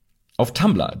Auf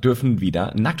Tumblr dürfen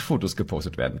wieder Nacktfotos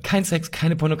gepostet werden. Kein Sex,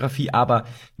 keine Pornografie, aber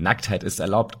Nacktheit ist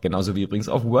erlaubt. Genauso wie übrigens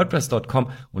auf WordPress.com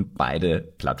und beide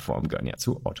Plattformen gehören ja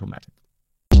zu Automatic.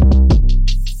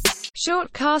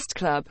 Shortcast Club